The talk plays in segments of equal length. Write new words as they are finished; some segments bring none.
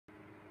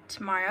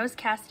Tomorrow's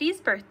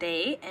Cassidy's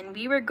birthday, and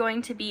we were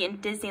going to be in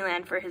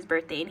Disneyland for his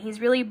birthday, and he's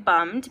really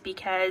bummed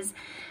because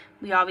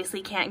we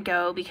obviously can't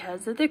go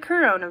because of the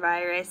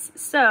coronavirus.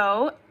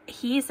 So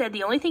he said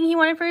the only thing he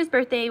wanted for his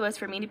birthday was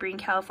for me to bring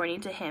California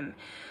to him.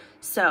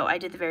 So I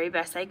did the very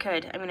best I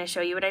could. I'm gonna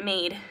show you what I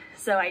made.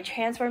 So I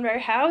transformed our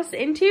house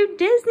into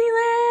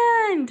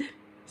Disneyland.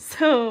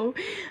 So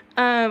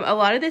a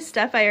lot of this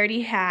stuff I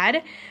already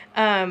had,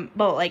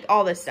 well, like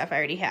all this stuff I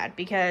already had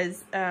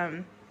because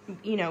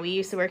you know, we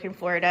used to work in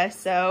Florida,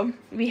 so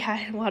we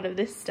had a lot of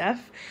this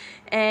stuff,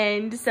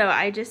 and so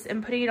I just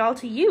am putting it all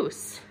to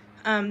use.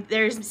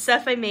 There's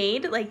stuff I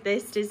made, like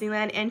this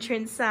Disneyland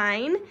entrance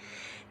sign,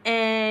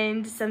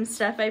 and some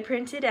stuff I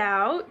printed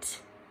out.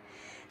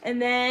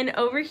 And then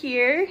over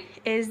here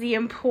is the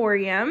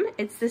Emporium.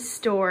 It's the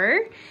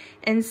store,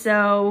 and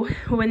so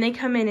when they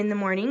come in the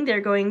morning, they're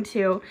going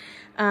to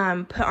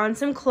put on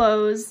some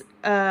clothes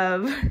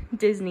of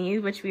Disney,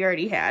 which we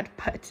already had,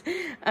 but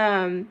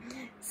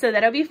so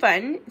that'll be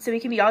fun. So we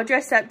can be all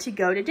dressed up to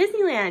go to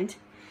Disneyland.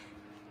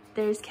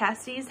 There's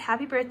Cassidy's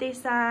happy birthday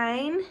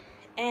sign,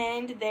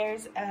 and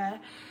there's a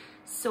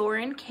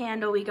Soarin'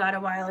 candle we got a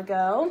while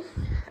ago.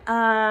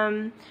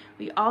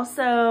 We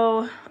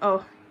also,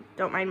 oh,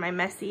 don't mind my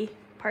messy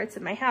parts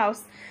of my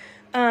house.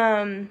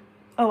 Oh,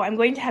 I'm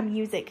going to have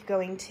music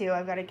going too.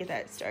 I've got to get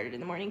that started in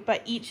the morning,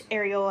 but each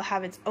area will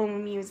have its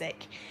own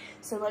music.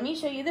 So let me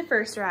show you the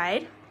first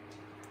ride.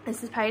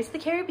 This is Pirates of the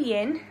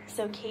Caribbean.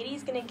 So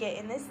Katie's gonna get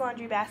in this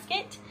laundry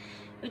basket,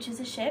 which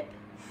is a ship.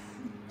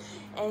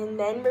 And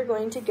then we're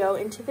going to go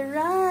into the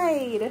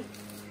ride.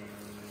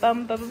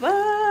 Bum, bum,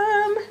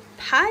 bum,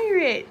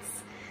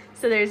 Pirates.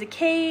 So there's a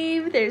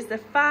cave, there's the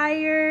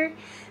fire.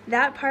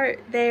 That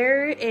part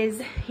there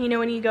is, you know,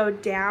 when you go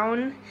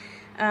down,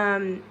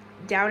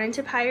 down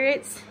into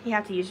Pirates, you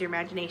have to use your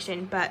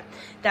imagination, but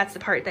that's the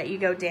part that you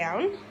go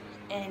down.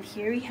 And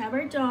here we have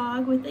our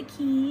dog with the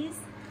keys.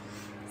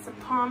 Some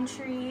palm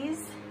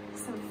trees,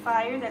 some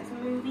fire that's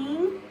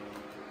moving,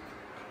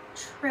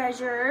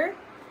 treasure,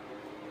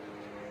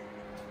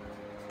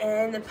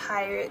 and the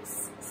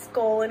pirate's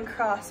skull and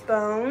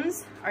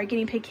crossbones. Our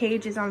guinea pig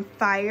cage is on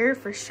fire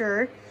for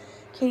sure.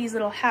 Katie's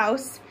little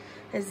house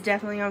is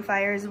definitely on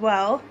fire as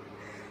well.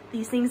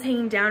 These things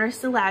hanging down are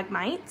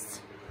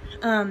stalagmites.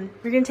 We're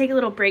gonna take a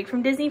little break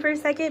from Disney for a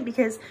second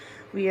because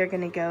we are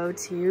gonna go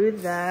to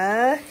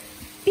the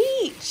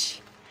beach.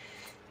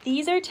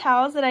 These are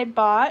towels that I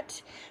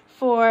bought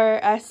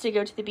for us to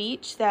go to the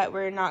beach that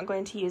we're not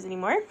going to use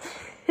anymore.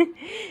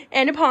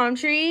 And a palm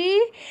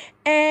tree.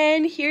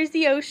 And here's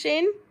the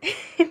ocean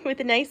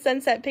with a nice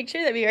sunset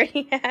picture that we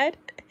already had.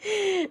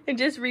 I'm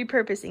just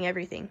repurposing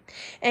everything.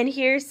 And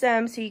here's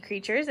some sea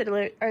creatures that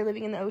are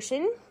living in the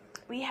ocean.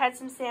 We had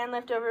some sand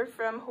left over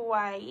from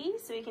Hawaii,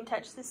 so we can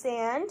touch the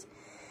sand.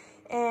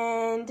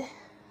 And,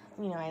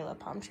 you know, I love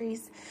palm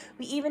trees.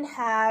 We even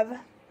have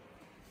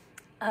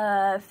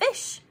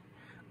fish.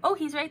 Oh,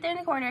 he's right there in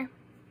the corner.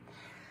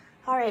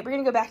 All right, we're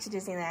gonna go back to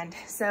Disneyland.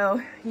 So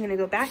you're gonna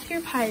go back to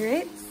your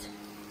Pirates,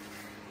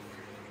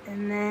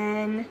 and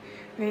then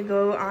we're gonna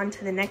go on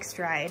to the next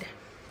ride.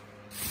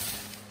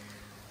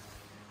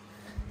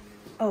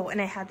 Oh, and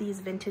I have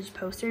these vintage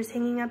posters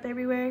hanging up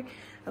everywhere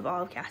of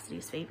all of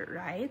Cassidy's favorite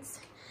rides.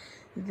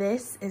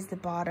 This is the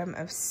bottom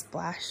of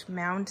Splash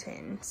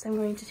Mountain. So I'm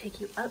going to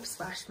take you up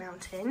Splash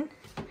Mountain.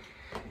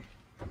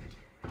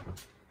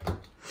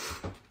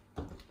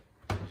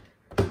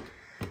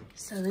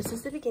 So this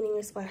is the beginning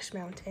of Splash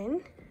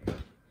Mountain.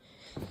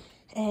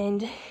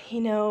 And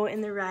you know in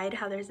the ride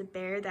how there's a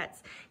bear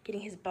that's getting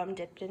his bum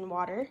dipped in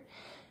water.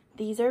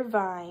 These are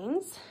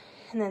vines,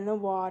 and then the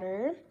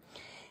water,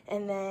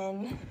 and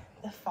then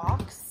the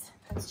fox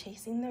that's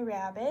chasing the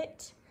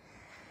rabbit.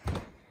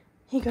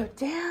 You go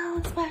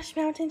down Splash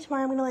Mountain.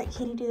 Tomorrow I'm gonna let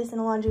Katie do this in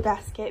a laundry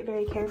basket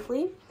very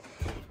carefully.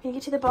 You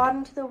get to the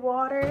bottom to the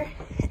water,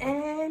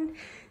 and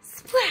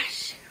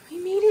splash! We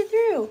made it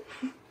through.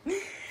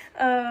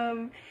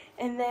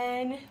 And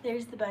then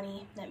there's the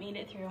bunny that made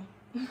it through.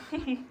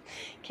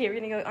 Okay, we're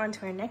gonna go on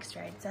to our next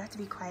ride. So I have to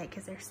be quiet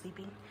because they're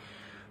sleeping.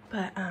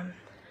 But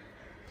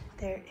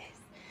there is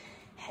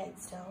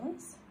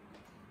headstones.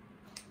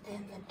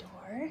 And the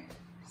door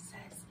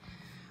says,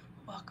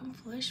 "Welcome,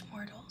 foolish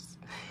mortals."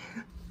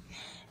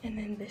 And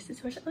then this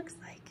is what it looks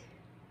like.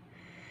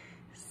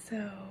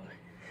 So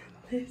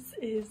this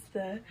is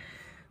the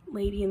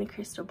lady in the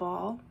crystal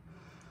ball.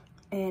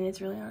 And it's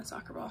really on a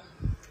soccer ball.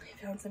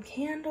 I found some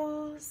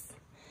candles,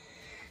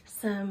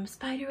 some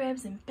spider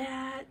webs and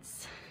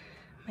bats.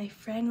 My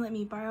friend let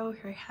me borrow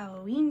her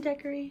Halloween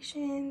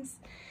decorations.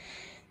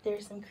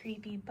 There's some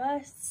creepy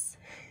busts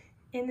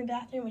in the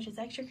bathroom, which is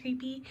extra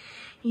creepy.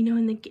 You know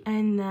in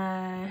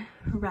the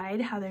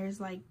ride how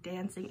there's like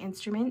dancing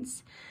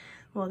instruments?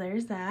 Well,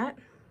 there's that.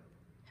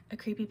 A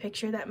creepy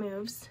picture that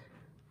moves.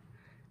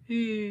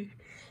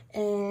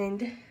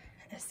 And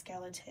a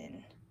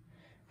skeleton.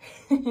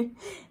 And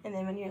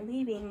then when you're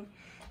leaving,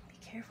 be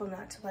careful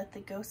not to let the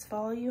ghosts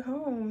follow you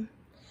home.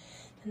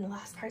 And the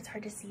last part's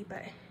hard to see,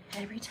 but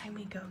every time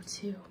we go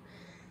to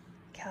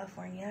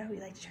California,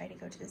 we like to try to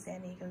go to the San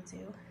Diego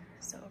Zoo.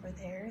 So over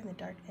there in the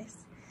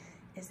darkness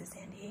is the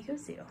San Diego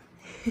Zoo.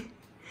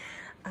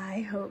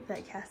 I hope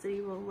that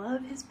Cassidy will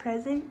love his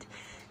present.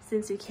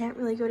 Since we can't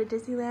really go to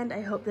Disneyland,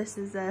 I hope this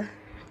is a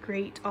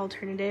great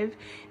alternative,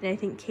 and I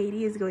think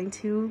Katie is going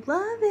to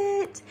love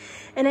it.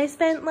 And I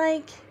spent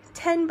like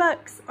 10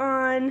 bucks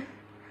on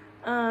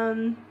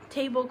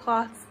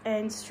tablecloths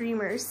and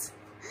streamers.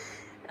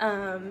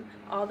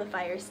 All the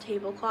Fires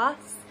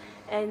tablecloths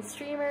and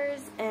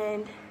streamers,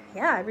 and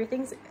yeah,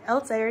 everything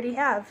else I already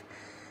have.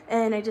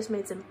 And I just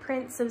made some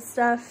prints of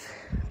stuff,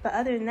 but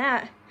other than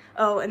that,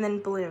 oh, and then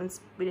balloons,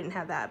 we didn't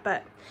have that,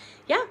 but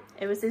yeah,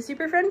 it was a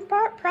super fun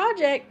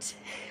project.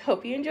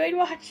 Hope you enjoyed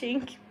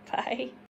watching. Bye.